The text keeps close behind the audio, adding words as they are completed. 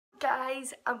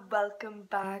guys, and welcome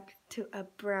back to a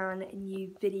brand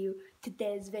new video.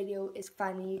 Today's video is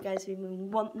finally, you guys have been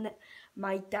wanting it,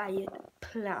 my diet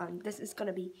plan. This is going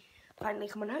to be finally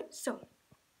coming out. So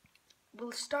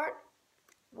we'll start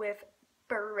with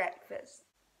breakfast.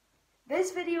 This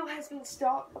video has been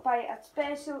stopped by a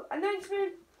special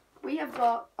announcement. We have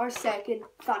got our second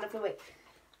fan of the week.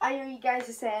 I know you guys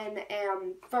are saying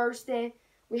Thursday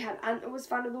we had Anto's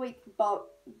fan of the week, but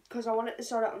because I wanted to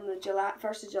start it on the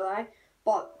 1st of July,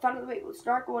 but fan of the week will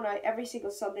start going out every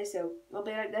single Sunday, so it'll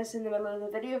be like this in the middle of the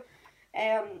video.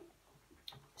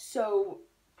 So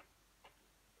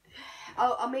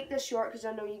I'll make this short because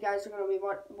I know you guys are going to be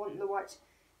wanting to watch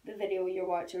the video you're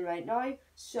watching right now.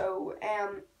 So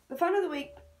the fan of the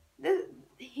week,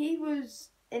 he was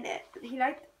in it. He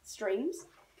liked streams.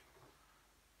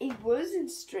 He was in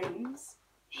streams.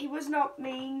 He was not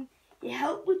mean. He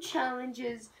helped with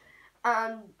challenges,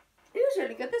 and he was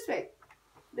really good this week.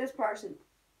 This person.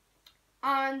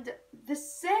 And the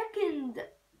second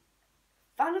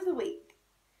fan of the week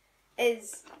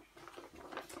is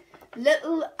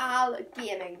Little Al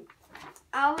Gaming.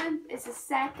 Alan is the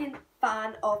second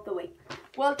fan of the week.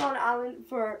 Well done, Alan,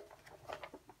 for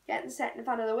getting the second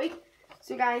fan of the week.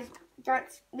 So guys,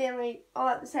 that's mainly all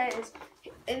I have to say is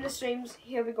in the streams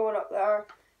he'll be going up there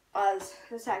as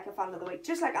the second fan of the week,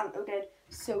 just like Anto did.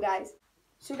 So guys,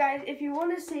 if you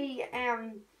want to see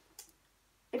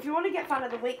if you want to get fan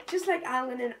of the week, just like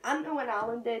Alan and Anto and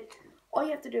Alan did, all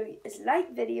you have to do is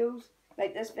like videos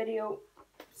like this video,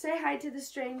 say hi to the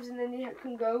streams, and then you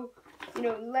can go, you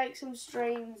know, like some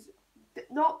streams,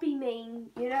 not be mean,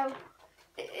 you know.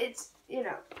 It's, you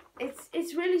know,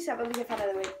 it's really simple to get fan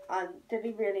of the week and to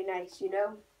be really nice, you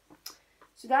know.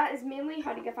 So that is mainly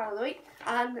how to get fan of the week,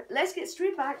 and let's get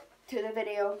straight back to the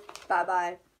video. Bye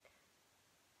bye.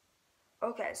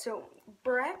 Okay, so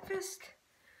breakfast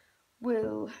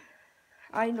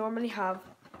I normally have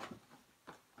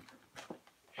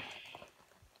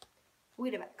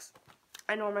Weetabix.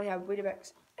 I normally have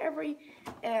Weetabix every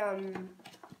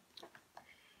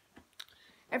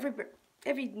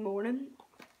morning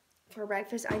for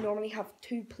breakfast. I normally have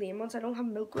 2 plain ones. I don't have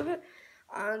milk with it,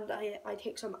 and I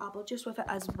take some apple juice with it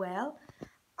as well.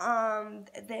 And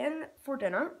then for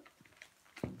dinner,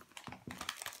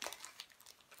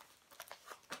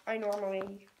 I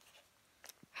normally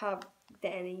have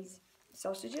Denny's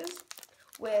sausages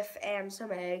with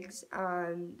some eggs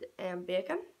and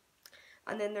bacon.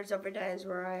 And then there's other days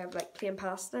where I have like plain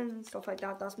pasta and stuff like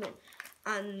that. That's me.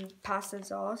 And pasta and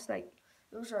sauce, like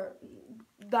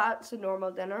that's a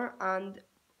normal dinner. And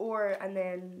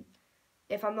then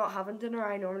if I'm not having dinner,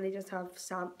 I normally just have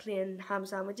plain ham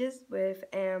sandwiches with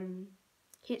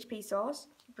HP sauce,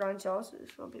 brown sauce, as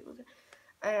some people say.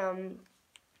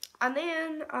 And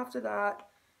then after that,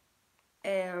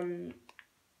 I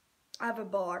have a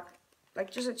bar,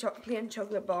 like just a plain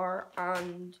chocolate bar,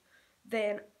 and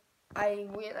then I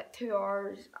wait like 2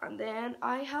 hours, and then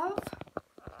I have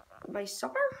my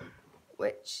supper,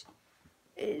 which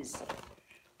is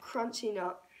Crunchy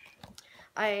Nut.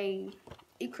 I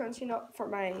eat Crunchy Nut for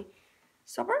my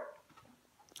supper,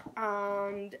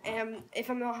 and if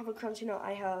I'm not having Crunchy Nut,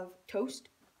 I have toast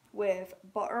with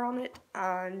butter on it,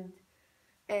 and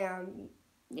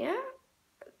yeah,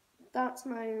 that's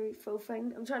my full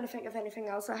thing. I'm trying to think of anything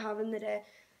else I have in the day,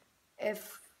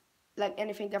 if like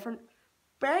anything different.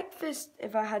 Breakfast,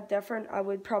 if I had different, I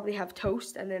would probably have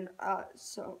toast, and then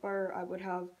supper I would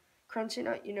have Crunchy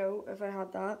Nut, you know, if I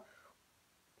had that.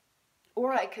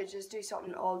 Or I could just do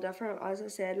something all different, as I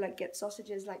said, like get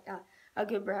sausages, like a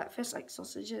good breakfast, like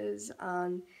sausages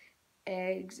and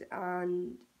eggs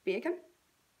and bacon.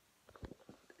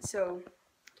 So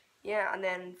yeah, and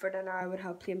then for dinner I would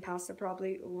have plain pasta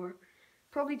probably, or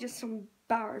probably just some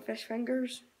battered fish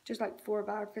fingers, just like 4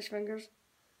 battered fish fingers,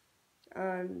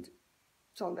 and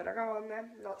some vinegar on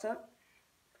them, and that's it.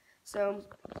 So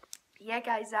yeah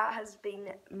guys, that has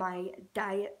been my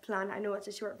diet plan. I know it's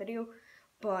a short video,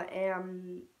 but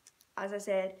as I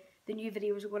said, the new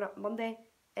videos are going up Monday,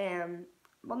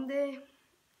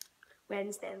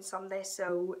 Wednesday and Sunday.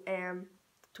 So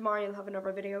tomorrow you'll have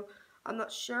another video. I'm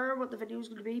not sure what the video is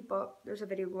going to be, but there's a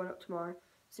video going up tomorrow.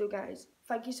 So guys,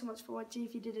 thank you so much for watching.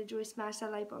 If you did enjoy, smash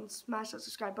that like button, smash that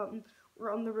subscribe button.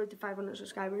 We're on the road to 500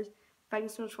 subscribers.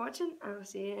 Thanks so much for watching, and I'll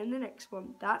see you in the next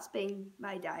one. That's been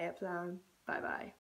my diet plan. Bye bye.